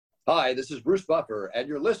Hi, this is Bruce Buffer, and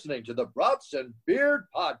you're listening to the Brats and Beard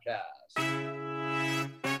Podcast.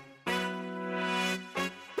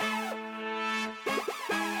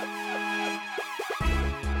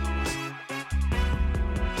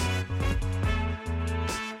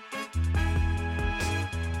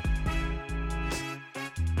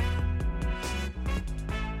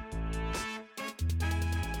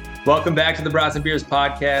 Welcome back to the Brats and Beers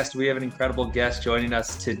podcast. We have an incredible guest joining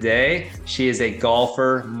us today. She is a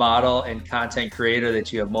golfer, model, and content creator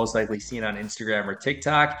that you have most likely seen on Instagram or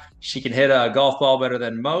TikTok. She can hit a golf ball better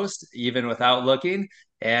than most, even without looking.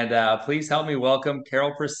 And please help me welcome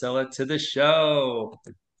Karol Priscilla to the show.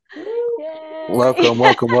 Yay. Welcome.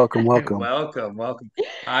 Welcome. That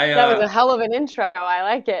was a hell of an intro. I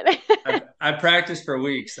like it. I practiced for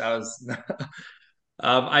weeks.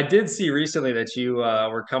 I did see recently that you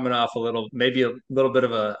were coming off maybe a little bit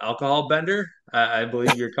of an alcohol bender. I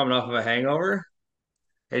believe you're coming off of a hangover,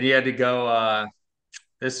 and you had to go.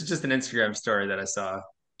 This is just an Instagram story that I saw.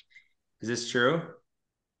 Is this true?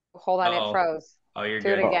 Hold on, Uh-oh. It froze. Oh, you're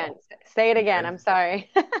Do good. it again. Say it again. I'm sorry.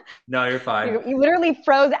 No, you're fine. You literally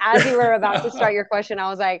froze as you were about to start your question. I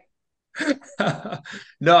was like,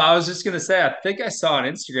 No, I was just gonna say, I think I saw on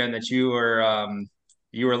Instagram that you were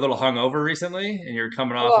a little hungover recently, and you're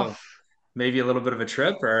coming off of oof. maybe a little bit of a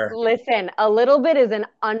trip, or Listen, a little bit is an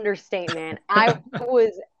understatement. I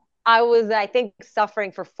think,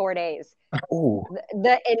 suffering for 4 days. Ooh.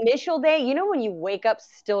 The initial day, you know, when you wake up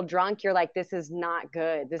still drunk, you're like, this is not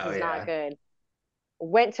good. This is not good.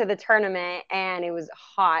 Went to the tournament and it was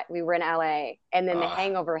hot. We were in LA, and then the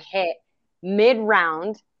hangover hit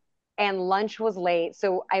mid-round and lunch was late.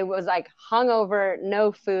 So I was like hungover,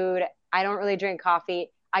 no food. I don't really drink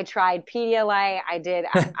coffee. I tried Pedialyte.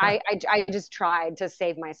 I just tried to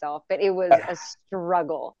save myself, but it was a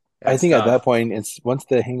struggle. I think at that point, it's once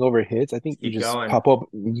the hangover hits, I think you just pop up,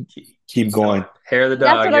 keep going. Hair of the dog.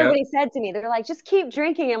 That's what everybody said to me. They're like, just keep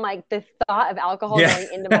drinking. I'm like, the thought of alcohol going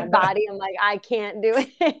into my body, I'm like, I can't do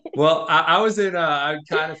it. Well, I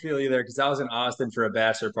kind of feel you there because I was in Austin for a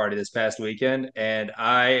bachelor party this past weekend, and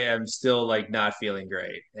I am still like not feeling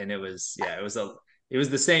great. And it was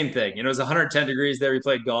the same thing. You know, it was 110 degrees there. We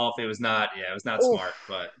played golf. It was not smart,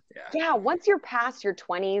 but yeah. Yeah, once you're past your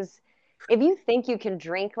 20s, if you think you can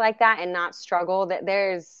drink like that and not struggle, that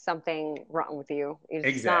there's something wrong with you.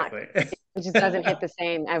 Exactly. It just doesn't hit the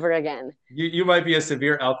same ever again. You might be a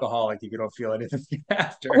severe alcoholic if you don't feel anything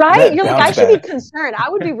after. Right? You're like, I should be concerned.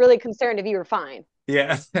 I would be really concerned if you were fine.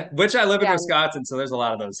 Yeah. Which I live in Wisconsin, so there's a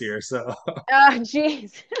lot of those here. So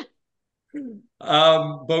jeez.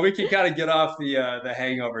 But we can kind of get off the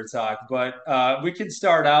hangover talk. But we can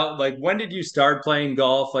start out, like, when did you start playing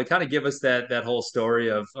golf? Like, kind of give us that whole story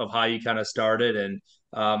of how you kind of started. And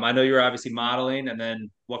I know you were obviously modeling, and then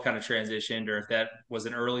what kind of transitioned, or if that was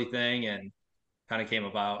an early thing and kind of came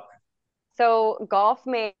about. So golf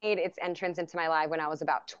made its entrance into my life when I was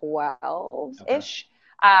about 12-ish.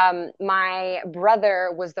 Okay. My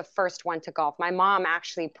brother was the first one to golf. My mom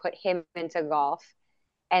actually put him into golf.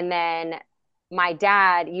 And then my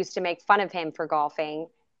dad used to make fun of him for golfing.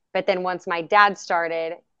 But then once my dad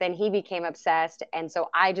started, then he became obsessed. And so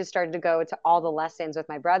I just started to go to all the lessons with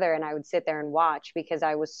my brother, and I would sit there and watch because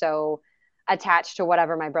I was so attached to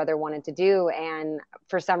whatever my brother wanted to do. And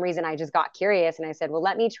for some reason, I just got curious and I said, well,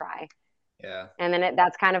 let me try. Yeah. And then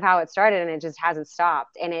that's kind of how it started, and it just hasn't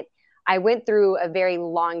stopped. And I went through a very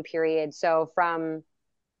long period. So from,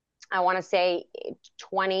 I want to say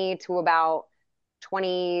 20 to about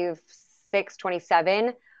 26,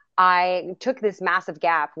 27, I took this massive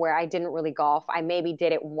gap where I didn't really golf. I maybe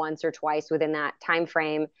did it once or twice within that time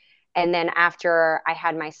frame. And then after I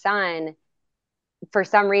had my son, for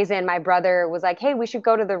some reason, my brother was like, hey, we should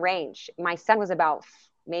go to the range. My son was about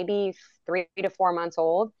maybe 3 to 4 months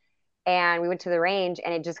old. And we went to the range,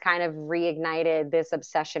 and it just kind of reignited this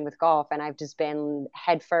obsession with golf. And I've just been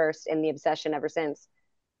headfirst in the obsession ever since.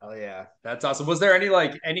 Oh yeah, that's awesome. Was there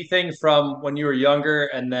anything from when you were younger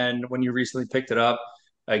and then when you recently picked it up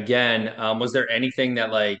again? Was there anything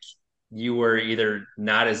that like you were either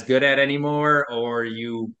not as good at anymore, or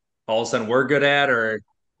you all of a sudden were good at, or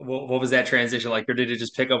what was that transition like, or did it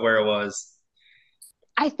just pick up where it was?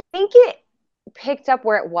 I think it picked up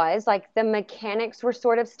where it was. Like the mechanics were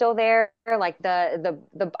sort of still there. Like the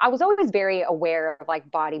I was always very aware of like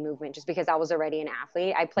body movement just because I was already an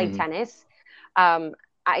athlete. I played tennis.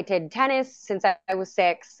 I did tennis since I was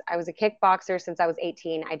 6. I was a kickboxer since I was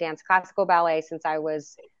 18. I danced classical ballet since I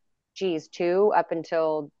was, 2 up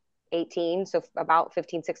until 18. So about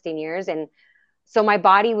 15, 16 years. And so my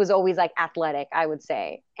body was always like athletic, I would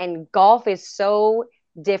say. And golf is so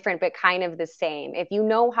different, but kind of the same. If you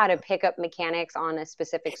know how to pick up mechanics on a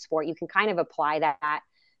specific sport, you can kind of apply that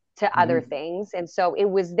to other things. And so it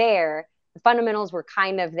was there. The fundamentals were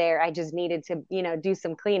kind of there. I just needed to, do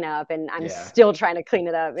some cleanup, and I'm still trying to clean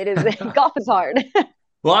it up. It is golf is hard.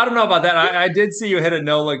 Well, I don't know about that. I did see you hit a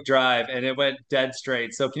no-look drive and it went dead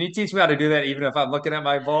straight. So can you teach me how to do that even if I'm looking at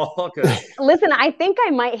my ball? Listen, I think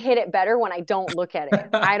I might hit it better when I don't look at it.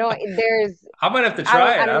 I might have to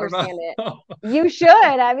try it. I don't understand it. You should.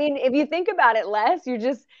 I mean, if you think about it less, you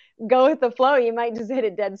just go with the flow. You might just hit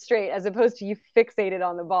it dead straight as opposed to you fixated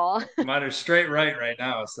on the ball. Mine are straight right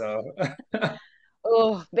now. So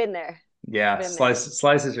oh, been there. Yeah,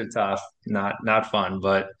 slices are tough. Not fun.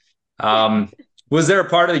 But was there a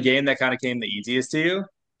part of the game that kind of came the easiest to you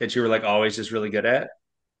that you were like always just really good at?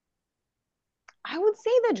 I would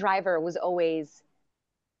say the driver was always,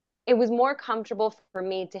 it was more comfortable for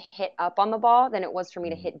me to hit up on the ball than it was for me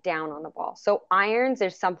to hit down on the ball. So irons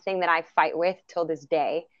is something that I fight with till this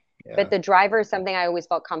day. Yeah. But the driver is something I always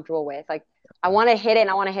felt comfortable with. Like, I want to hit it and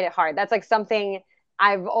I want to hit it hard. That's like something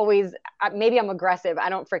I've always, maybe I'm aggressive. I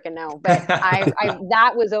don't freaking know. But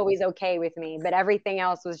that was always okay with me. But everything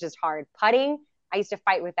else was just hard. Putting, I used to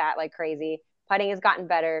fight with that like crazy. Putting has gotten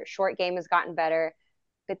better. Short game has gotten better.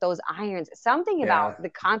 But those irons, something about the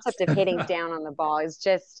concept of hitting down on the ball is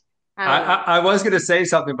just, I was going to say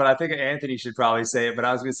something, but I think Anthony should probably say it. But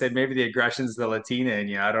I was going to say maybe the aggression's the Latina in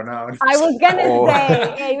you. I don't know. I was going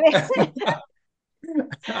to say. You might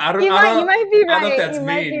be right. I don't know if that's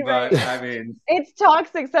mean, but I mean. It's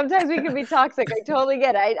toxic. Sometimes we can be toxic. I totally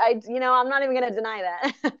get it. I'm not even going to deny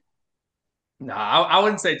that. No, I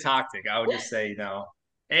wouldn't say toxic. I would just say,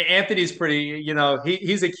 Anthony's pretty,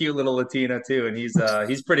 he's a cute little Latina too, and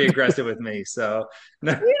he's pretty aggressive with me. So,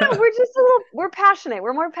 we're passionate.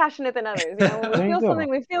 We're more passionate than others. When we feel something,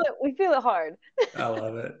 we feel it hard. I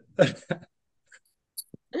love it.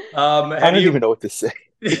 I don't even know what to say.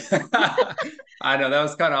 I know that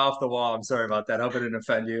was kind of off the wall. I'm sorry about that. I hope it didn't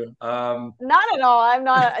offend you. Not at all. I'm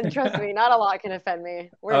not. Trust me, not a lot can offend me.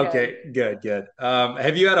 We're okay. Good.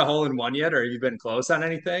 Have you had a hole in one yet, or have you been close on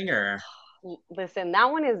anything, or? Listen,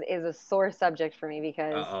 that one is a sore subject for me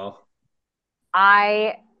because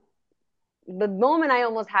the moment I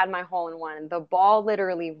almost had my hole in one, the ball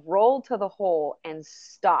literally rolled to the hole and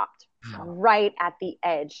stopped right at the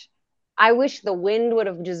edge. I wish the wind would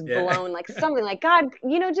have just blown like something like, God,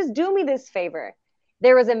 just do me this favor.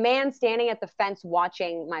 There was a man standing at the fence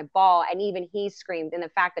watching my ball, and even he screamed in the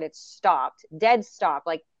fact that it stopped, dead stop.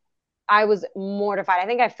 Like, I was mortified. I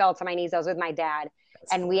think I fell to my knees. I was with my dad.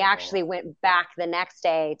 And we actually went back the next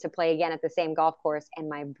day to play again at the same golf course, and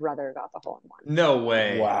my brother got the hole in one. No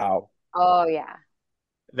way. Wow. Oh, yeah.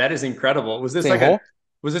 That is incredible. Was this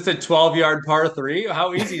was this a 12-yard par 3?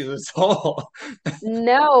 How easy is this hole?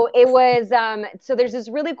 No, it was so there's this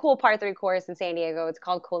really cool par 3 course in San Diego. It's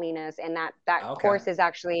called Colinas, and that course is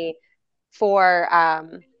actually for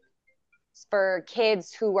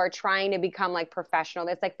kids who are trying to become like professional.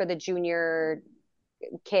 It's like for the junior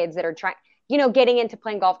kids that are trying getting into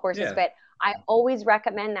playing golf courses. Yeah. But I always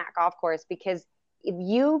recommend that golf course because if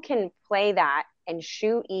you can play that and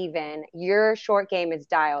shoot even, your short game is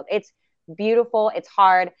dialed. It's beautiful. It's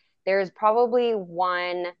hard. There's probably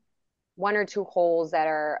one or two holes that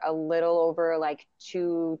are a little over like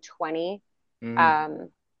 220. Yeah.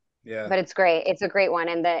 But it's great. It's a great one.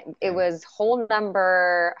 And it was hole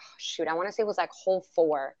number, I want to say it was like hole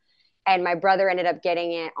 4. And my brother ended up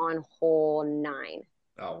getting it on hole 9.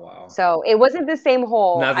 Oh, wow. So it wasn't the same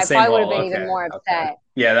hole. I probably would have been even more upset.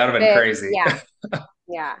 Yeah, that would have been crazy. Yeah.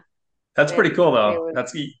 Yeah. That's pretty cool though.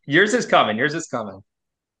 Yours is coming.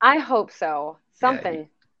 I hope so. Something.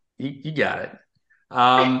 Yeah, you got it.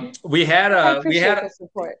 We had the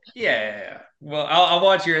support. Yeah. Well, I'll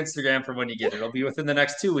watch your Instagram for when you get it. It'll be within the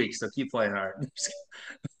next 2 weeks, so keep playing hard.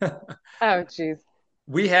 Oh, jeez.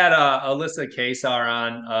 We had Alyssa Kesar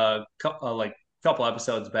on couple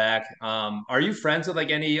episodes back. Are you friends with like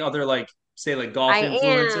any other say golf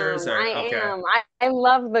influencers? I am. I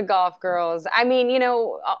love the golf girls. I mean,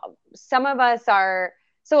 some of us are.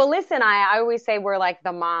 So Alyssa and I always say we're like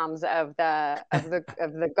the moms of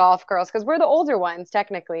the golf girls because we're the older ones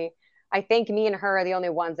technically. I think me and her are the only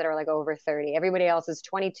ones that are like over 30. Everybody else is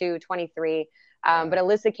 22, 23. But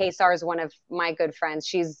Alyssa Kesar is one of my good friends.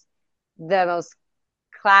 She's the most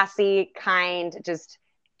classy, kind,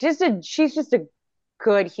 she's just a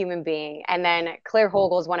good human being. And then Claire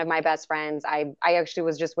Hogel is one of my best friends. I actually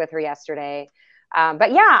was just with her yesterday.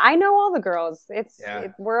 But yeah, I know all the girls.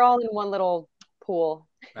 We're all in one little pool.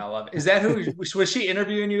 I love it. Is that who was she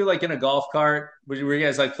interviewing you like in a golf cart? Were you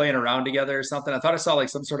guys like playing around together or something? I thought I saw like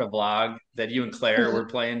some sort of vlog that you and Claire were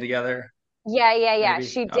playing together. Yeah. Maybe.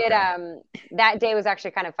 She did. Okay. That day was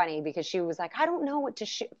actually kind of funny because she was like, I don't know what to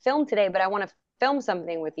film today, but I want to film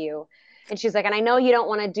something with you. And she's like, and I know you don't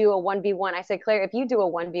want to do a 1v1. I said, Claire, if you do a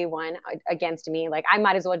 1v1 against me, like I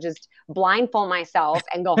might as well just blindfold myself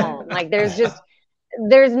and go home. Like there's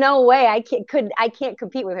no way I can't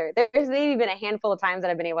compete with her. There's maybe been a handful of times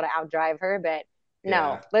that I've been able to outdrive her, but no,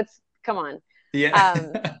 Yeah. let's come on.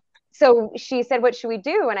 Yeah. So she said, what should we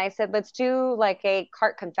do? And I said, let's do like a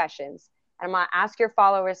cart confessions. And I'm going to ask your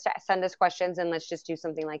followers to send us questions and let's just do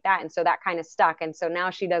something like that. And so that kind of stuck. And so now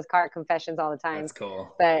she does cart confessions all the time. That's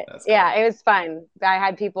cool. But That's yeah, cool. it was fun. I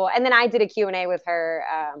had people, and then I did a Q&A with her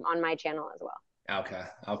on my channel as well. Okay.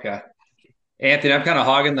 Okay. Anthony, I'm kind of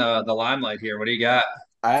hogging the limelight here. What do you got?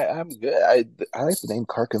 I'm good. I like the name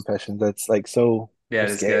Car Confessions. That's like so Yeah, it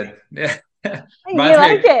is risque. good. Yeah. You Reminds me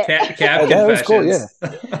like of it? Cab That was cool. Yeah.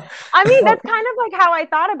 Confessions. I mean, No, that's kind of like how I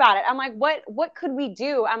thought about it. I'm like, what could we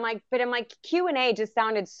do? I'm like, Q&A just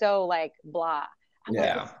sounded so like blah. I'm like,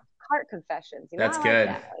 yeah. Yeah, it's cart confessions. that's I like good.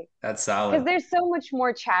 that. Like, That's because solid. there's so much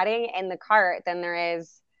more chatting in the cart than there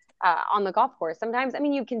is on the golf course. Sometimes, I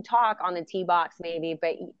mean, you can talk on the tee box maybe,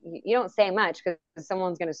 but you don't say much because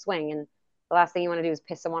someone's going to swing, and the last thing you want to do is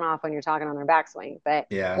piss someone off when you're talking on their backswing. But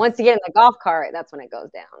Yeah. once you get in the golf cart, that's when it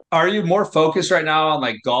goes down. Are you more focused right now on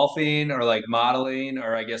like golfing or like modeling,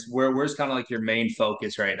 or I guess where's kind of like your main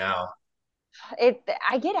focus right now?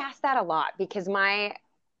 I get asked that a lot because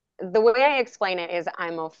the way I explain it is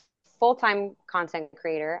I'm a full-time content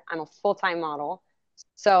creator. I'm a full-time model.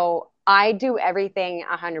 So I do everything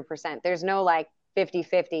 100%. There's no like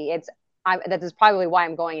 50-50. That is probably why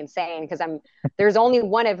I'm going insane because there's only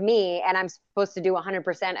one of me and I'm supposed to do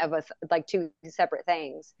 100% of like two separate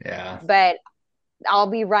things. Yeah. But I'll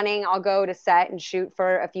go to set and shoot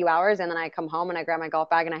for a few hours and then I come home and I grab my golf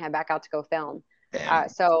bag and I head back out to go film. Damn.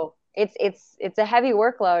 So it's a heavy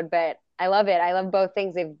workload, but I love it. I love both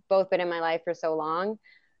things. They've both been in my life for so long.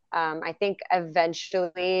 I think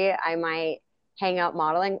eventually I might hang out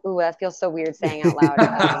modeling. Ooh, that feels so weird saying out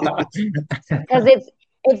loud. Because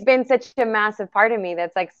it's been such a massive part of me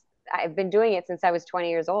that's like I've been doing it since I was 20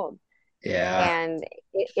 years old. Yeah. And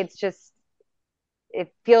it's just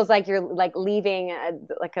it feels like you're like leaving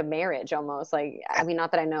like a marriage almost. Like I mean,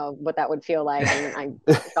 not that I know what that would feel like, and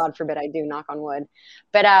God forbid I do, knock on wood.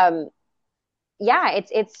 But yeah,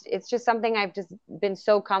 it's just something I've just been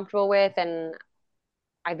so comfortable with, and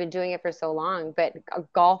I've been doing it for so long. But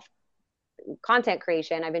golf content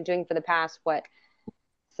creation, I've been doing for the past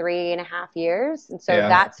 3.5 years, and so Yeah.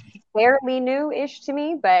 that's fairly new-ish to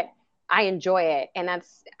me. But I enjoy it, and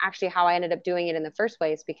that's actually how I ended up doing it in the first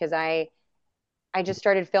place because I just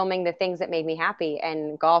started filming the things that made me happy,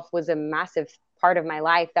 and golf was a massive part of my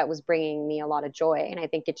life that was bringing me a lot of joy, and I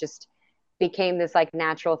think it just became this like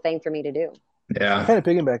natural thing for me to do. Yeah. Kind of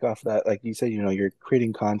picking back off of that, like you said, you're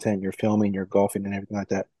creating content, you're filming, you're golfing and everything like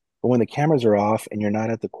that. But when the cameras are off and you're not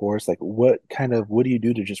at the course, like what do you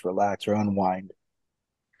do to just relax or unwind?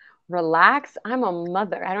 Relax. I'm a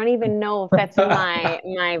mother. I don't even know if that's in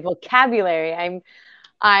my vocabulary.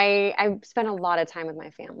 I spend a lot of time with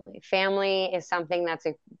my family. Family is something that's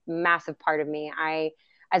a massive part of me.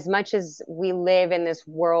 As much as we live in this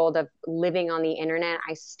world of living on the internet,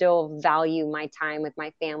 I still value my time with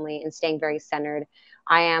my family and staying very centered.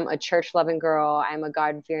 I am a church loving girl. I'm a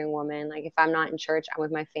God fearing woman. Like if I'm not in church, I'm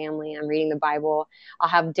with my family. I'm reading the Bible. I'll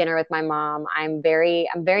have dinner with my mom. I'm very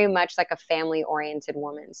much like a family oriented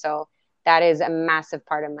woman. So that is a massive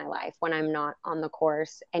part of my life when I'm not on the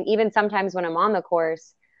course. And even sometimes when I'm on the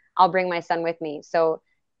course, I'll bring my son with me. So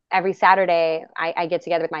every Saturday, I get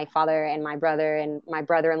together with my father and my brother and my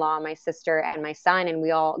brother-in-law, my sister and my son, and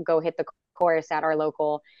we all go hit the course at our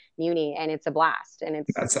local uni, and it's a blast. And it's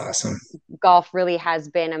That's awesome. golf really has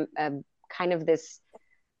been a kind of this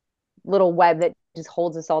little web that just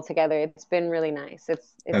holds us all together. It's been really nice.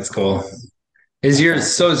 It's That's cool. That's awesome. Is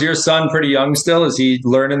your son pretty young still? Is he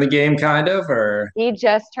learning the game kind of or? He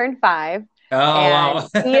just turned 5, Oh and wow.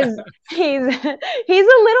 he's he's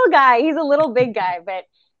a little guy. He's a little big guy, but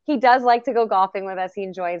he does like to go golfing with us. He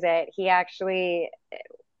enjoys it. He actually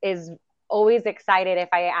is always excited if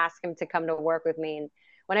I ask him to come to work with me. And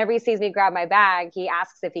whenever he sees me grab my bag, he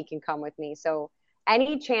asks if he can come with me. So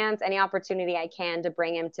any chance, any opportunity I can to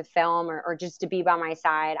bring him to film or just to be by my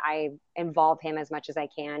side, I involve him as much as I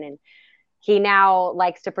can. And he now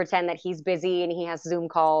likes to pretend that he's busy and he has Zoom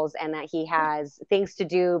calls and that he has things to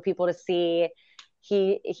do, people to see.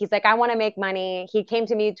 He's like, I want to make money. He came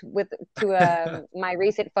to me to my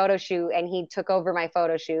recent photo shoot, and he took over my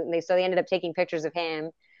photo shoot, and they ended up taking pictures of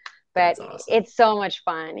him. But That's awesome. it's so much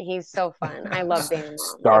fun. He's so fun. I love being a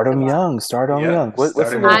mom. Start It's a them blast. young. Start them young. Yep. What's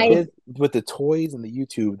Start the him little young. I kid with the toys and the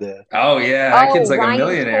YouTube? The Oh yeah, that kid's Oh, like a Ryan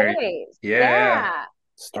millionaire. Toys. Yeah. Yeah.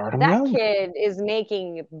 Start them That young. kid is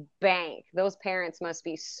making bank. Those parents must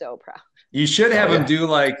be so proud. You should Oh have him yeah. do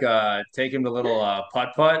like take him to little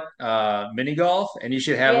putt mini golf, and you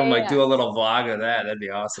should have Yeah, him yeah, like yeah. do a little vlog of that. That'd be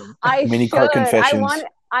awesome. I Mini should. cart confessions.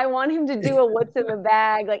 I want him to do a what's in the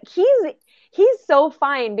bag. Like he's so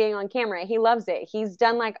fine being on camera. He loves it. He's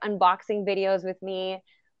done like unboxing videos with me.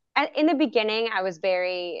 And in the beginning, I was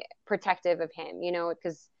very protective of him,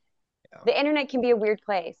 because Yeah. the internet can be a weird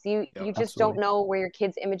place. Yep. You just don't Absolutely. know where your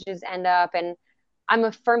kids' images end up. And I'm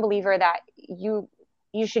a firm believer that you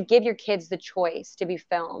should give your kids the choice to be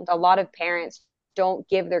filmed. A lot of parents don't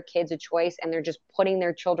give their kids a choice and they're just putting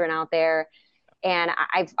their children out there. And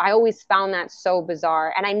I always found that so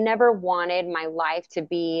bizarre. And I never wanted my life to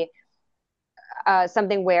be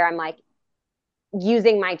something where I'm like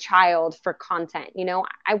using my child for content.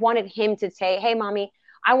 I wanted him to say, "Hey, mommy,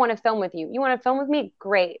 I want to film with you. You want to film with me?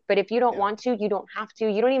 Great. But if you don't Yeah. want to, you don't have to.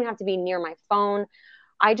 You don't even have to be near my phone.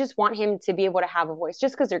 I just want him to be able to have a voice.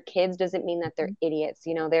 Just because they're kids doesn't mean that they're idiots.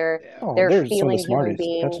 They're Yeah. Oh, they're they're some of the feeling human smartest.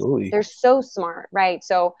 beings. Absolutely. They're so smart, right?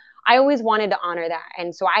 So I always wanted to honor that.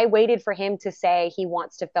 And so I waited for him to say he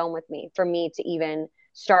wants to film with me for me to even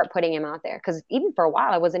start putting him out there. Because even for a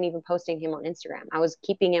while, I wasn't even posting him on Instagram. I was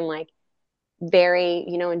keeping him like very,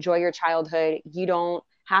 enjoy your childhood. You don't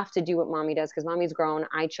have to do what mommy does because mommy's grown.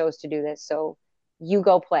 I chose to do this. So you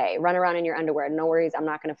go play, run around in your underwear. No worries. I'm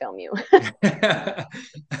not going to film you.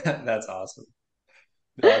 That's awesome.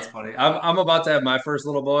 No, that's funny. I'm about to have my first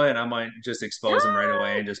little boy, and I might just expose him right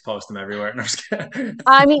away and just post him everywhere. No, I'm just kidding.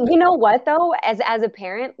 I mean, you know what though? As a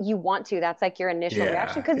parent, you want to. That's like your initial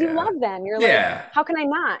reaction Yeah, because you yeah, love them. You're like, yeah, how can I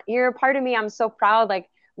not? You're a part of me. I'm so proud. Like,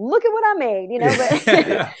 look at what I made, but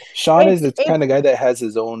yeah. Sean is the it's kind of guy that has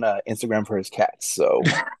his own Instagram for his cats. So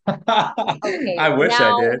okay. I wish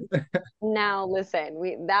I did. Now listen,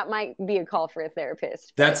 we that might be a call for a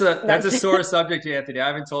therapist, but That's a that's sore subject, Anthony. I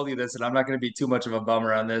haven't told you this, and I'm not going to be too much of a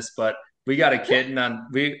bummer on this, but we got a kitten on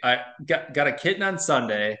we I got a kitten on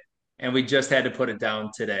Sunday, and we just had to put it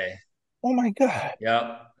down today. oh my God.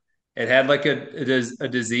 Yep. It had like a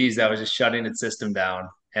disease that was just shutting its system down.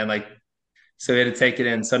 And like, so we had to take it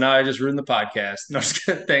in. So now I just ruined the podcast. No, just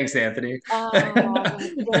kidding. Thanks, Anthony. oh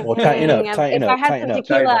Well, tighten dang. up, tighten If I up, had tighten some up.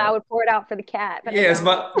 tequila, Tighten I up. would pour it out for the cat, but I Yeah, it's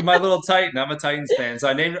don't. my little Titan. I'm a Titans fan. So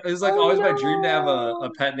I named it was like Oh always my dream to have a no.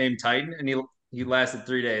 pet named Titan, and he lasted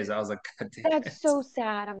 3 days. I was like, God damn That's it. so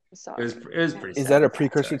sad. I'm It was sorry. pretty Is sad. that a It's all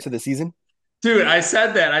precursor right. to the season? Dude, I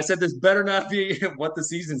said that. I said this better not be what the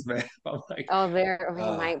season's made. I'm like, He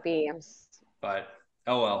uh, might be. but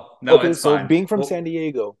oh well. No, Okay, it's so fine. being from Well, San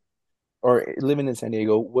Diego or living in San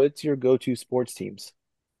Diego, what's your go-to sports teams?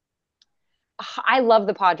 I love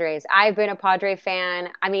the Padres. I've been a Padre fan.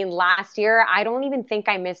 I mean, last year, I don't even think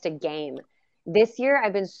I missed a game. This year,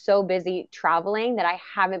 I've been so busy traveling that I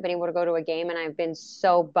haven't been able to go to a game, and I've been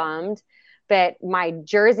so bummed. But my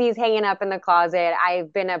jersey's hanging up in the closet.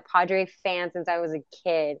 I've been a Padre fan since I was a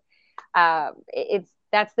kid. It's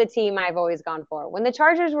that's the team I've always gone for. When the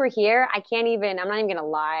Chargers were here, I'm not even gonna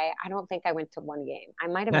lie. I don't think I went to one game. I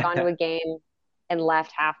might have gone to a game and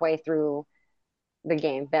left halfway through the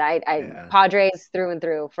game. But I yeah. Padres through and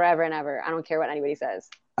through, forever and ever. I don't care what anybody says.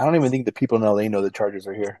 I don't even think the people in LA know the Chargers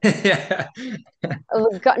are here. Yeah.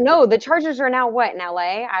 No, the Chargers are now what in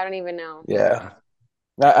LA? I don't even know. Yeah.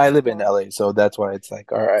 Yeah. I live in Well, LA, so that's why it's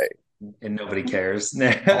like, all right, And nobody cares. no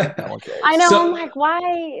one I cares. know. I'm So like,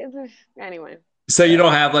 why? Anyway. so you Yeah.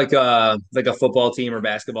 don't have like a football team or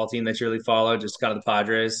basketball team that you really follow, just kind of the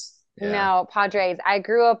Padres? Yeah. No, Padres. I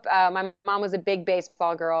grew up. My mom was a big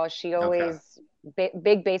baseball girl. She Okay. always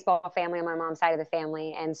big baseball family on my mom's side of the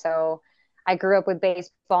family, and so I grew up with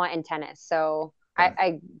baseball and tennis. So Okay.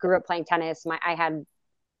 I grew up playing tennis. I had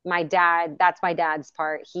my dad. That's my dad's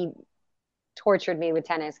part. He tortured me with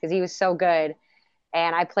tennis because he was so good,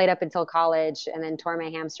 and I played up until college, and then tore my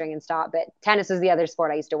hamstring and stopped. But tennis was the other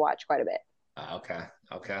sport I used to watch quite a bit. Okay.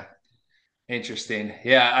 Okay. Interesting.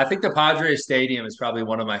 Yeah, I think the Padres Stadium is probably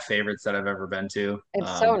one of my favorites that I've ever been to.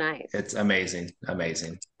 It's so nice. It's amazing.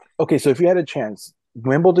 Amazing. Okay, so if you had a chance,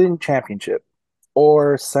 Wimbledon Championship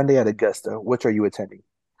or Sunday at Augusta, which are you attending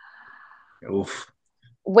Oof.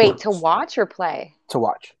 Wait, to watch or play? to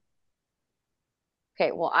watch?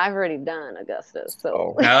 Okay, well, I've already done Augusta,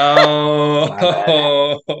 so Oh, my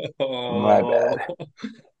bad. My Oh. bad.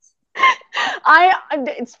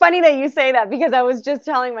 it's funny that you say that because I was just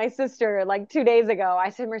telling my sister like 2 days ago. I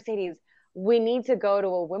said, Mercedes, we need to go to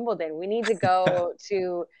a Wimbledon. We need to go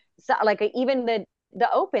to even the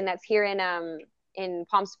Open that's here in in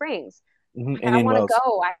Palm Springs. Mm-hmm. Like, I Indian want to Wells.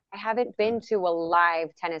 go. I haven't been to a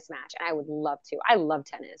live tennis match, and I would love to. I love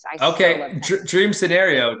tennis. I still love Okay, tennis. dream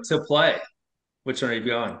scenario to play. Which one are you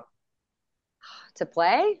going? To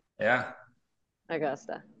play? Yeah,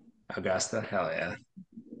 Augusta. Augusta. Hell yeah,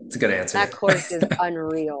 it's a good answer. That course is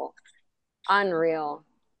unreal. Unreal.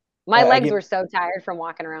 My I legs get were so tired from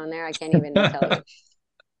walking around there. I can't even tell you.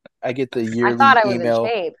 I get the I thought yearly I was in email.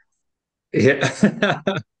 shape. Yeah,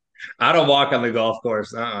 I don't walk on the golf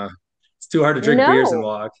course. It's too hard to drink beers and No.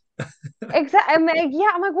 walk. Exactly. I'm like,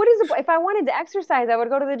 yeah. I'm like, what is it? If I wanted to exercise, I would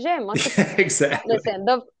go to the gym. Yeah, exactly. Listen,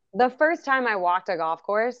 the first time I walked a golf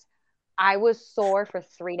course, I was sore for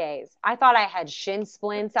 3 days. I thought I had shin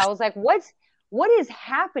splints. I was like, what is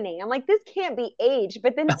happening? I'm like, this can't be age.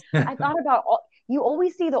 But then I thought about you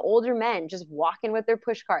always see the older men just walking with their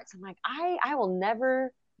push carts. I'm like, I will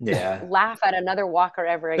never Yeah. laugh at another walker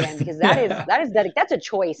ever again, because Yeah. that's a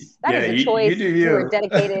choice. That Yeah, is a you choice. do You are you.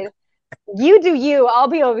 dedicated. You do you. I'll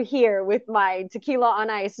be over here with my tequila on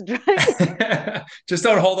ice drink. Just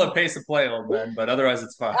don't hold up pace of play, old man, but otherwise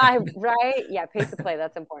it's fine. Right? Yeah, pace of play.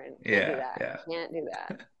 That's important. Can't do Yeah, that. yeah. Can't do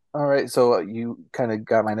that. All right, so you kind of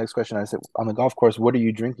got my next question. I said, on the golf course, what are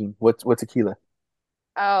you drinking? What's tequila?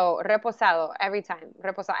 Oh, reposado every time.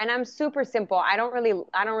 Reposado. And I'm super simple. I don't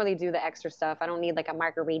really do the extra stuff. I don't need like a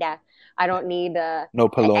margarita. I don't need No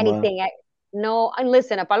Paloma. anything. No, and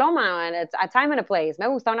listen, a paloma, and it's a time and a place. Me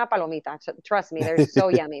gusta una palomita. Trust me, they're so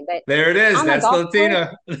yummy. But There it is. on the That's golf course,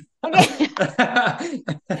 Latina. okay.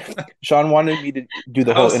 Sean wanted me to do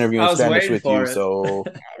the I whole was interview in I was Spanish waiting with you, for it. so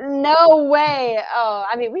No way. Oh,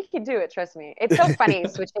 I mean, we could do it. Trust me. It's so funny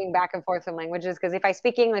switching back and forth from languages, because if I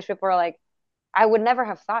speak English, people are like, I would never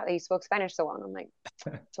have thought that you spoke Spanish so well. And I'm like,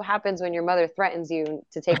 that's what happens when your mother threatens you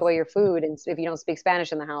to take away your food, and if you don't speak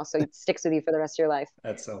Spanish in the house, so it sticks with you for the rest of your life.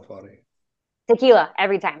 That's so funny. Tequila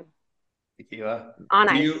every time Tequila. on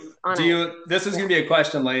Do ice, you on do ice. you this is Yeah, gonna be a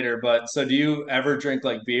question later, but so do you ever drink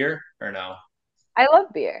like beer or no? I love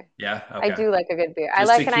beer. Yeah, I okay. do like a good beer. I Just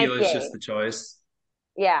like an tequila is just IPA. the choice.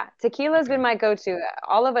 Yeah, tequila's Okay. been my go-to.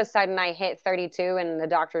 All of a sudden, I hit 32, and the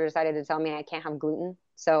doctor decided to tell me I can't have gluten.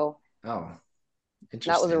 So Oh,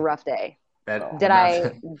 that was a interesting. rough day. That oh. Did not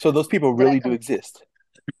I? so those people Did I really do come? exist.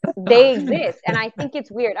 They exist, and I think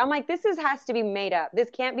it's weird. I'm like, this has to be made up. This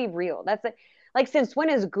can't be real. That's like, since when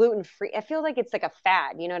is gluten free? I feel like it's like a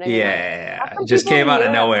fad. You know what I mean? Like, how Yeah, it come just people came in out of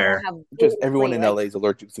Europe don't nowhere. have Just gluten everyone free? in Like, LA is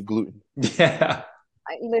allergic to gluten. Yeah.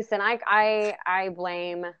 listen, I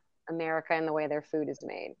blame America and the way their food is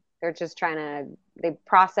made. They're just trying to. They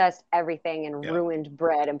processed everything and Yeah. ruined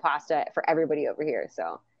bread and pasta for everybody over here.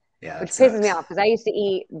 So, Yeah, that which pisses me sucks. off, because I used to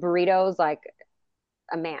eat burritos like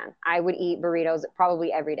a man. I would eat burritos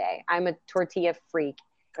probably every day. I'm a tortilla freak.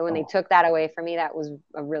 And when they Oh. took that away from me, that was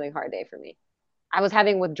a really hard day for me. I was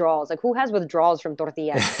having withdrawals. Like, who has withdrawals from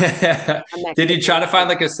tortillas? I'm Did you try Mexican. to find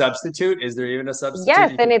like a substitute? Is there even a substitute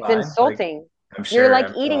Yes, you and could it's find? Like, insulting. I'm You're sure. like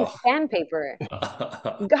eating Oh. sandpaper.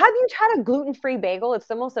 Have you tried a gluten-free bagel? It's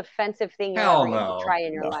the most offensive thing you'll ever Hell no. try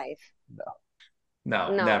in your No, life. no.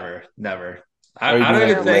 No, No, never, never. Are you I doing don't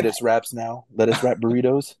like even think. lettuce wraps now? Lettuce wrap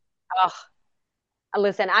burritos? ugh.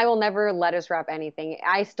 Listen, I will never lettuce wrap anything.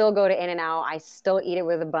 I still go to In-N-Out. I still eat it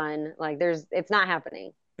with a bun. Like, it's not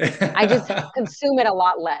happening. I just consume it a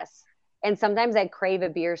lot less. And sometimes I crave a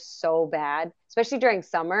beer so bad, especially during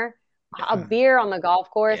summer. A Yeah, beer on the golf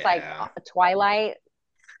course, like yeah, a Twilight,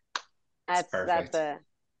 it's that's perfect. a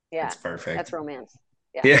yeah, It's perfect. that's romance.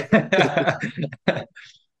 Yeah. Yeah.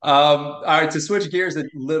 All right, to switch gears a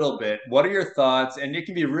little bit, what are your thoughts? And it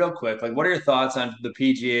can be real quick. Like, what are your thoughts on the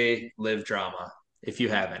PGA live drama, if you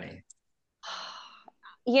have any?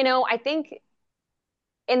 I think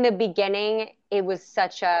in the beginning it was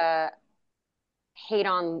such a hate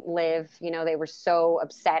on Live. They were so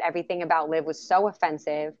upset. Everything about Live was so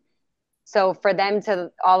offensive. So for them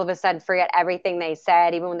to all of a sudden forget everything they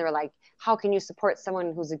said, even when they were like, how can you support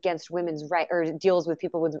someone who's against women's right or deals with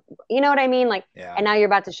people with, you know what I mean? Like, Yeah, and now you're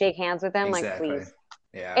about to shake hands with them. Like, exactly. please.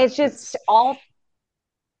 Yeah, It's just all,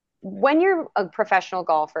 when you're a professional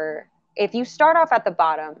golfer, if you start off at the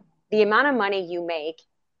bottom, the amount of money you make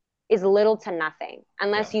is little to nothing yeah,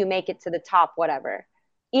 unless you make it to the top, whatever.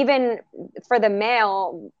 Even for the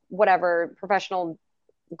male, whatever, professional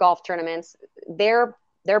golf tournaments, their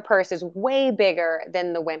purse is way bigger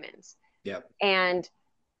than the women's. yeah, And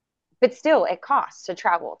but still it costs to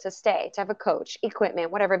travel, to stay, to have a coach,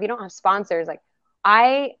 equipment, whatever. If you don't have sponsors, like,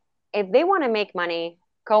 I if they want to make money,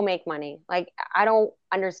 go make money. Like, I don't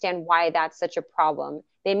understand why that's such a problem.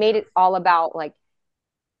 They made yeah, it all about like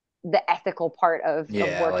the ethical part of yeah.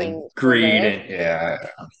 Like working for greed Live. and yeah,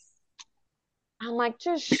 I'm like,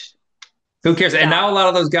 just Who cares? And now a Stop. lot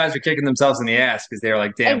of those guys are kicking themselves in the ass because they're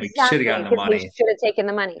like, damn, we should have Exactly, gotten the because they money. should have taken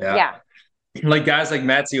the money. Yeah. Yeah. Like guys like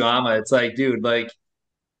Matsuyama, it's like, dude, like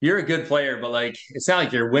you're a good player, but like it's not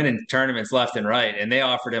like you're winning tournaments left and right. And they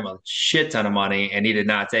offered him a shit ton of money and he did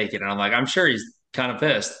not take it. And I'm like, I'm sure he's kind of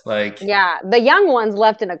pissed. Like, Yeah. The young ones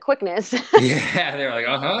left in a quickness. yeah, they're like,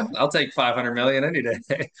 uh-huh, I'll take 500 million any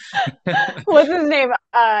day. What's his name?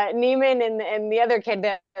 Neiman and the other kid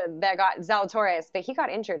that got Zalatoris, but he got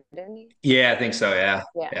injured, didn't he? Yeah, I think so. Yeah.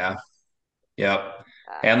 Yeah. Yeah. Yep.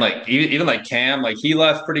 And Uh, like even like Cam, like he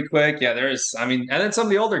left pretty quick. Yeah, there's I mean, and then some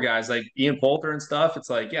of the older guys like Ian Poulter and stuff, it's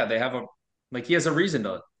like, yeah, they have a like he has a reason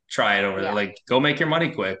to try it over there. yeah. Like go make your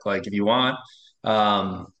money quick, like if you want.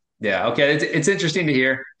 Um, yeah, okay. It's interesting to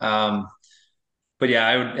hear. But yeah,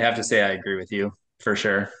 I would have to say I agree with you for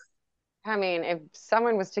sure. I mean, if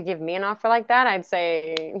someone was to give me an offer like that, I'd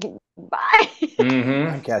say bye.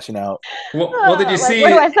 I'm Hmm. cashing out. Well, did you Like,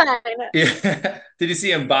 where do see I sign? yeah. Did you see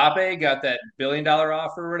Mbappe got that $1 billion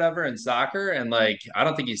offer or whatever in soccer? And like, I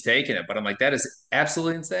don't think he's taking it, but I'm like, that is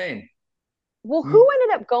absolutely insane. Well, Hmm. who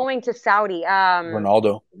ended up going to Saudi?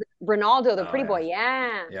 Ronaldo. Ronaldo, the Oh pretty boy.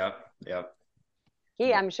 yeah. Yeah. Yep.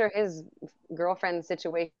 Yep. I'm sure his girlfriend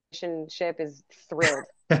situationship is thrilled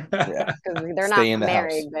Yeah. because they're not Stay in the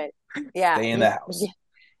married, house. but yeah, Stay in the house.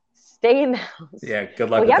 stay in the house. Yeah. Good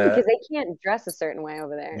luck Well, with yeah, that. because they can't dress a certain way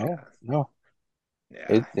over there. No, Yeah. no.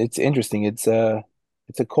 Yeah. It's interesting. It's a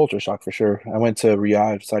culture shock for sure. I went to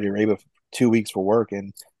Riyadh, Saudi Arabia for 2 weeks for work,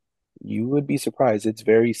 and you would be surprised. It's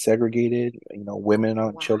very segregated. Women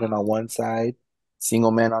on children on Wow. one side,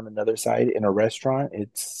 single men on another side in a restaurant.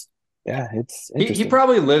 It's He interesting.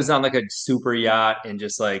 probably lives on like a super yacht and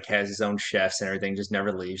just like has his own chefs and everything, just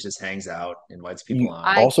never leaves, just hangs out, invites people You on.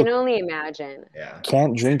 I can also only imagine. Yeah.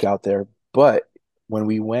 can't drink out there, but when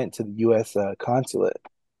we went to the U.S. Consulate,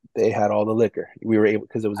 they had all the liquor. We were able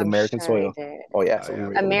because it was I'm American sure they soil. did. Oh yeah, Oh so we yeah.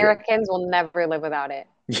 were able to drink. Americans will never live without it.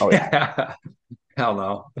 Oh yeah. Yeah. Hell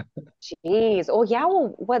no. Jeez. Oh yeah.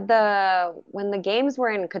 Well, when the games were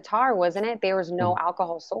in Qatar, wasn't it? There was no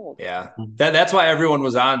alcohol sold Yeah. Mhm. That's why everyone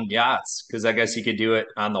was on yachts because I guess you could do it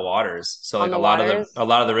on the waters. So on like the waters. a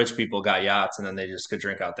lot of the rich people got yachts and then they just could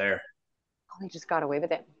drink out there. Oh, they just got away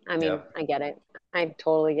with it. I mean, Yep. I get it. I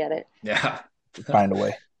totally get it. Yeah. Find a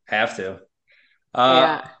way. Have to. Uh,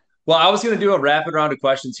 Yeah. well, I was going to do a rapid round of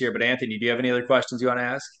questions here, but Anthony, do you have any other questions you want to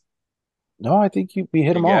ask? No, I think we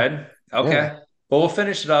hit You them all. good? Yeah. Okay. Well, we'll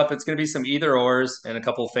finish it up. It's going to be some either ors and a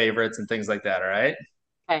couple favorites and things like that. All right.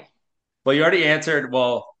 Okay. Well, you already answered.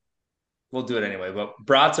 Well, we'll do it anyway. But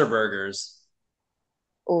brats or burgers?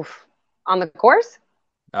 Oof. On the course?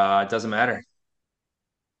 It doesn't matter.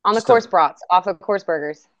 On the Just course a. brats, off the course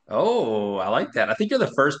burgers. Oh, I like that. I think you're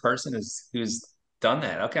the first person who's done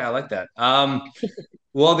that. Okay, I like that.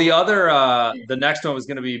 Well, the next one was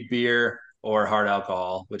going to be beer or hard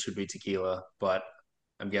alcohol, which would be tequila, but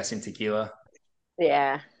I'm guessing tequila.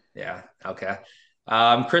 Yeah. Yeah. Okay.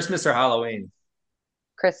 Christmas or Halloween?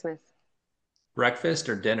 Christmas. Breakfast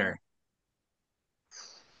or dinner?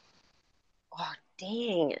 Oh,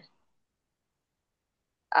 dang.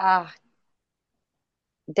 Uh,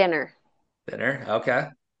 dinner. Dinner. Okay.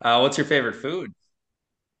 What's your favorite food?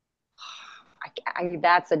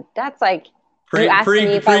 That's like you asking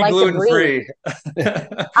me if I Pre like to gluten breathe. free.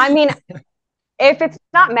 I mean, if it's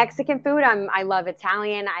not Mexican food, I love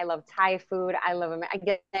Italian. I love Thai food. I love I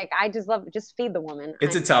get like I just love just feed the woman.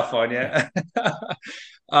 It's a tough one, yeah.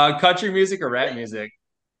 Country music or rap music?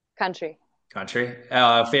 Country. Country.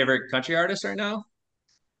 Favorite country artist right now?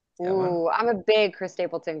 Got one? Ooh, I'm a big Chris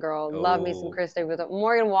Stapleton girl. Love me some Oh, Chris Stapleton.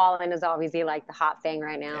 Morgan Wallen is obviously like the hot thing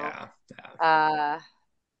right now. yeah. Yeah. Uh,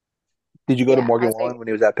 Did you go to yeah, Morgan I say Wallen when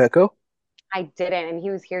he was at Petco? I didn't, and he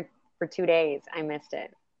was here for 2 days. I missed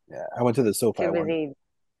it. Yeah, I went to the SoFi Too one. busy.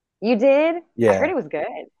 You did? I heard Yeah, it was good.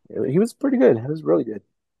 he was pretty good. It was really good. It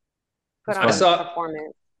Put was I on fun. a saw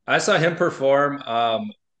performance. I saw him perform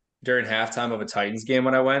during halftime of a Titans game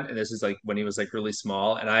when I went, and this is like when he was like really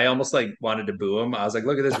small, and I almost like wanted to boo him. I was like,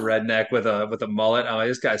 "Look at this redneck with a mullet. I'm like,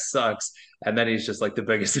 this guy sucks." And then he's just like the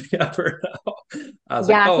biggest thing ever. I was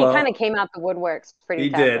like, Yeah, "Oh he kind well, of came out the woodworks pretty he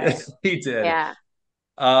tough did, there. he did." Yeah,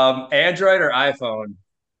 Android or iPhone?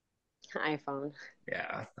 iPhone.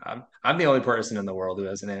 Yeah, I'm the only person in the world who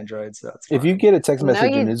has an Android, so that's If you fine. get a text No,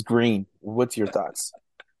 message and you. it's green, what's your thoughts?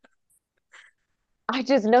 I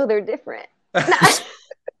just know they're different.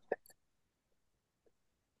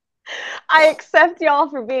 I accept y'all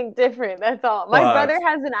for being different. That's all. My Fuck, brother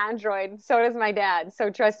has an Android. So does my dad. So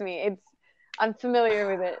trust me, I'm familiar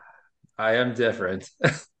with it. I am different.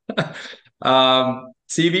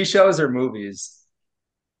 TV shows or movies?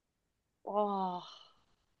 Oh,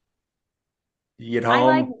 You get I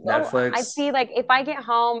like, home, oh, I Netflix. see, like, if I get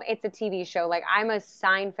home, it's a TV show. Like, I'm a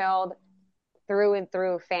Seinfeld through and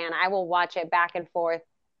through fan. I will watch it back and forth.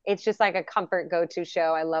 It's just like a comfort go-to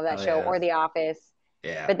show. I love that Oh show, yeah. or The Office.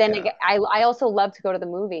 Yeah. But then Yeah. again, I also love to go to the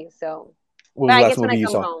movies. So, What but was the I last guess when I movie you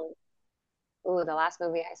come saw? home, ooh, the last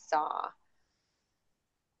movie I saw.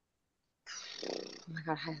 Oh my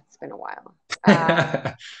God, it's been a while.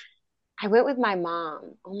 I went with my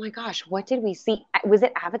mom. Oh my gosh, what did we see? Was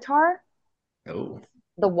it Avatar? Oh.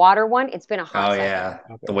 The water one? It's been a hot Oh second. yeah.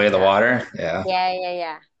 The Okay. Way of the Yeah. Water. Yeah.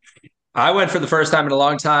 Yeah. I went for the first time in a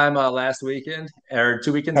long time last weekend or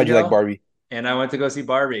 2 weekends How'd you like ago, Barbie? and I went to go see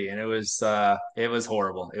Barbie, and it was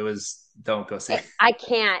horrible. It was don't go see. I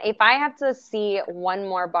can't. If I have to see one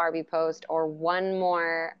more Barbie post or one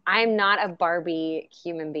more, I'm not a Barbie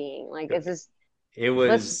human being. Like, it's just, It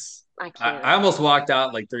let's, was. I I can't. almost walked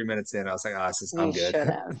out like 3 minutes in. I was like, oh, You I'm good. should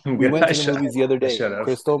have. I'm We good. went to the movies the other I day. should have.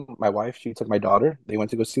 Crystal, my wife, she took my daughter. They went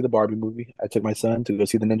to go see the Barbie movie. I took my son to go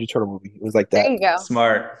see the Ninja Turtle movie. It was like There that, you go.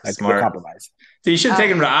 Smart, like the smart. compromise. So you should take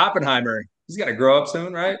Uh, him to Oppenheimer. He's got to grow up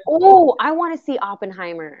soon, right? oh, I want to see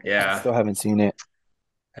Oppenheimer. I Yeah. still haven't seen it.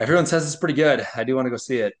 Everyone says it's pretty good. I do want to go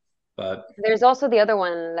see it, but There's also the other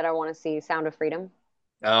one that I want to see, Sound of Freedom.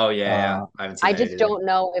 oh yeah, yeah. Uh, I haven't seen I that yet just either. don't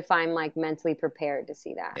know if I'm like mentally prepared to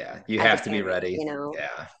see that Yeah, you as a have to be parent, ready. you know?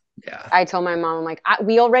 Yeah, yeah, I told my mom, I'm like,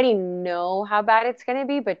 we already know how bad it's going to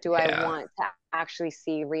be, but do I yeah, want to actually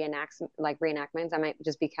see reenactments? I might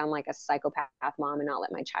just become like a psychopath mom and not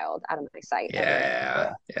let my child out of my sight ever again.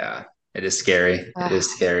 yeah, yeah. yeah. It is scary. It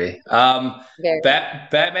is Ah, scary. very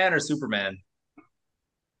Batman or Superman?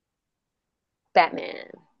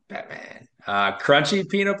 Batman. Batman. Crunchy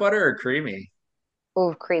peanut butter or creamy?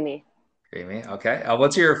 Oh, creamy. Creamy. Okay.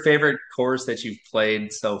 What's your favorite course that you've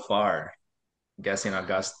played so far? I'm guessing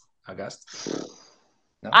August.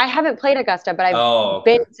 No. I haven't played Augusta, but I've Oh,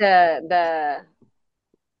 been okay. to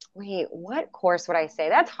wait, what course would I say?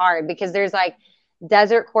 That's hard because there's like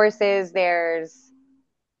desert courses, there's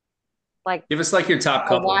like Give us like your top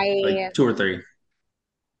couple, like Hawaii. two or three.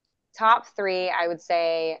 Top three, I would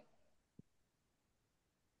say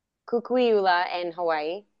Kukui'ula in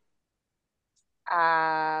Hawaii.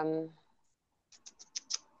 Um,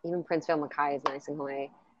 even Princeville Makai is nice in Hawaii.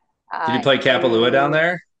 Did you play Kapalua down In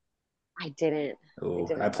there? I didn't. I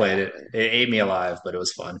Oh, I didn't play played that it. one. It ate me alive, but it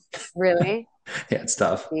was fun. Really? Yeah, it's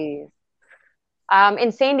tough. Jeez.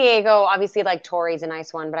 In San Diego, obviously, like Torrey's a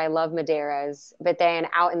nice one, but I love Madera's. But then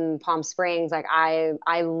out in Palm Springs, like I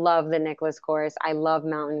love the Nicholas course. I love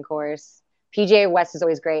Mountain course. PGA West is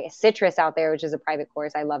always great. Citrus out there, which is a private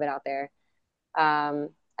course. I love it out there. Um,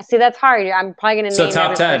 see, that's hard. I'm probably gonna So name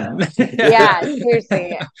top every course. 10. Yeah,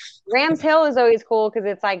 seriously. Rams Hill is always cool because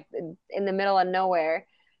it's like in the middle of nowhere.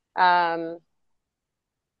 Um,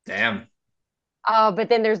 Damn. oh, but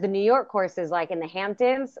then there's the New York courses like in the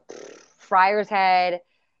Hamptons, Friars Head.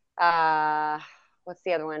 Uh, what's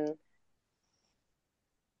the other one?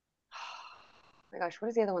 Oh my gosh, what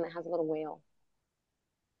is the other one that has a little whale?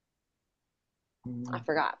 I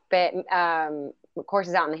forgot. But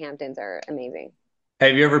courses out in the Hamptons are amazing.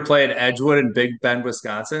 Have you ever played Edgewood in Big Bend,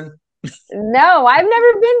 Wisconsin? No, I've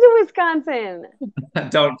never been to Wisconsin.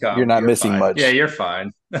 Don't You're come. not You're missing fine. Yeah, much. you're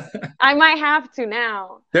fine. I might have to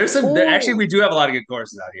now. Actually, Oh, we do have a lot of good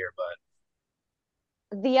courses out here,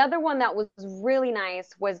 the other one that was really nice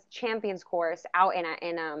was Champions Course out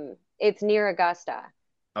in it's near Augusta.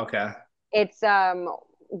 but okay. It's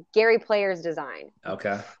Gary Player's design.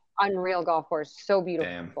 Okay. Unreal golf course, so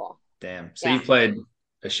Damn. beautiful. Damn. So Yeah, you played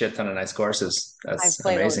a shit ton of nice courses. I've That's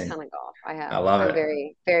played a amazing. ton of golf. I I have. love I'm it.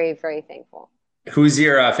 very, very, very thankful. Who's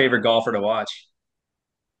your favorite golfer to watch?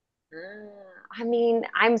 I mean,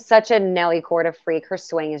 I'm such a Nelly Corda freak. Her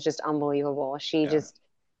swing is just unbelievable. Yeah.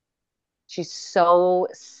 She's so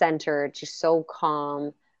centered. She's so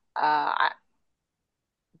calm.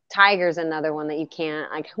 Tiger's another one that you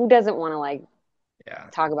can't like. Who doesn't want to like Yeah.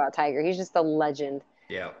 talk about Tiger? He's just a legend.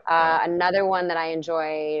 Yeah. Yeah. Another one that I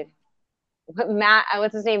enjoyed. Matt,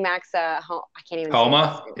 what's his name? Max. I can't even say his last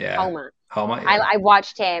Homa? name. Yeah. Homa. Homa? Yeah. I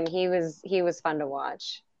watched him. He was fun to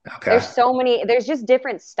watch. Okay. There's just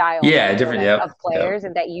different styles, I Yeah, feel different. like, Yep. of Yep. players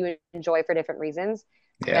and that you enjoy for different reasons.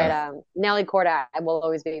 But Yeah. Nelly Corda will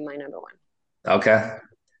always be my number one. Okay.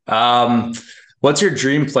 Um, what's your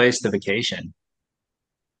dream place to vacation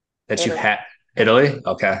that you've Italy. had? Italy?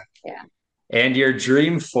 Okay. Yeah. And your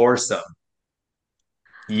dream foursome,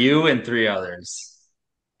 you and three others.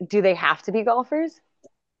 Do they have to be golfers?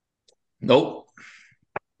 Nope.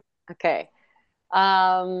 Okay.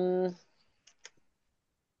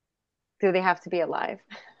 Do they have to be alive?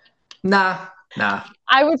 Nah. Nah.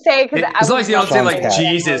 I would say because I As long would as you don't say love Sean's like to cat.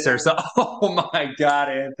 spend Jesus more or time. so. Oh my God,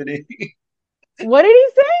 Anthony. What did he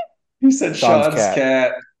say? You said Sean's Sean's cat.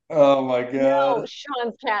 cat. Oh my No, god.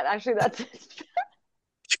 Sean's cat. Actually, that's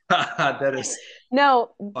God, that is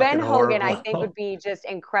no. fucking Ben Hogan, I think, horrible. would be just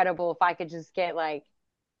incredible if I could just get like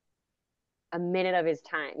a minute of his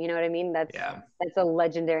time. You know what I mean? Yeah. That's a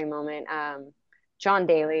legendary moment. John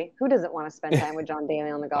Daly. Who doesn't want to spend time with John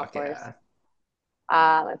Daly on the golf Fuck course?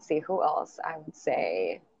 yeah. Let's see who else I would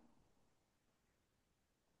say.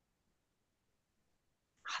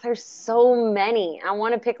 Oh, there's so many. I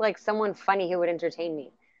want to pick like someone funny who would entertain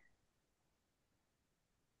me.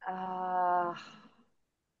 Uh,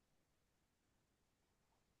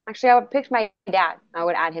 Actually, I would pick my dad. I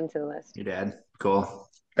would add him to the list. Your dad. Cool.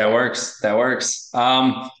 That Yeah. works. That works.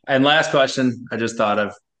 And last question I just thought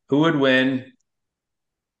of. Who would win,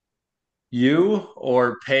 you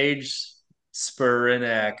or Paige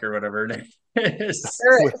Spiranak or whatever her name is?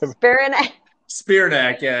 Whatever. Spirit.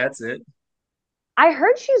 Spiranak, yeah, that's it. I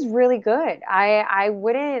heard she's really good. I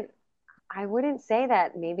wouldn't say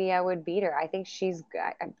that maybe I would beat her. I think she's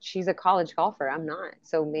a college golfer. I'm not.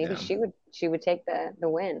 So maybe Yeah. she would take the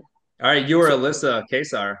win. All right, you were So, Alyssa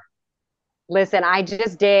Kesar. Listen, I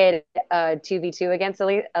just did a 2v2 against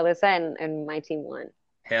Alyssa and my team won.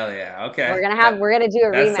 Hell yeah. Okay. We're gonna do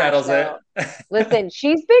a That rematch settles it. though. Listen,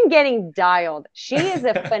 she's been getting dialed. She is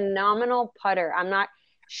a phenomenal putter.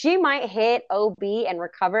 She might hit OB and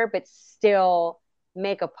recover, but still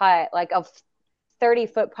make a putt, like a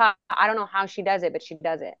 30-foot putt. I don't know how she does it, but she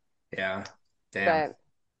does it. Yeah. Damn. But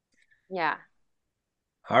yeah.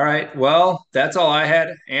 All right. Well, that's all I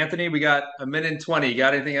had. Anthony, we got a minute and 20. You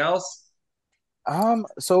got anything else?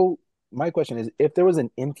 so my question is, if there was an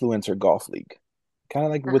influencer golf league, kind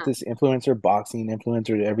of like with Uh-huh. this influencer boxing,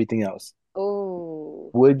 influencer everything else, Oh,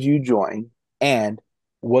 would you join? And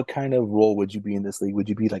what kind of role would you be in this league? Would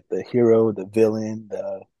you be like the hero, the villain,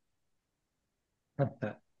 the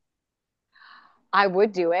I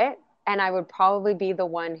would do it, and I would probably be the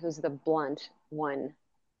one who's the blunt one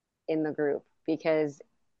in the group because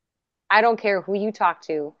I don't care who you talk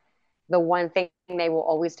to. The one thing they will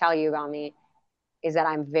always tell you about me is that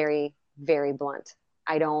I'm very, very blunt.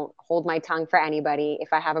 I don't hold my tongue for anybody.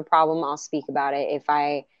 If I have a problem, I'll speak about it. If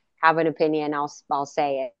I have an opinion, I'll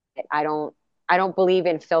say it. I don't believe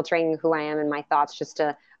in filtering who I am and my thoughts just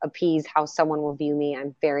to appease how someone will view me.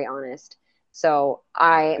 I'm very honest. So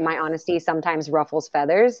my honesty sometimes ruffles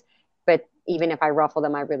feathers, but even if I ruffle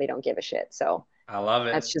them, I really don't give a shit. So I love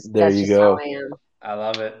it. that's just there that's you just how go. I am. I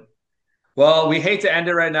love it. Well, we hate to end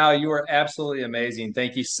it right now. You were absolutely amazing.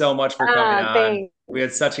 Thank you so much for coming on. Thanks. We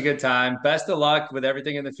had such a good time. Best of luck with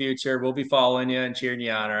everything in the future. We'll be following you and cheering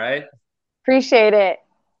you on. All right. Appreciate it.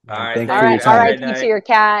 All And right. thanks All for Thank your right. you. Have a time. great RIP to night. your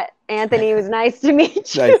cat. Anthony, it was nice to meet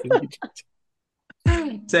Nice you. to meet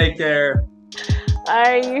you. Take care. All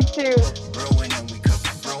right, you too.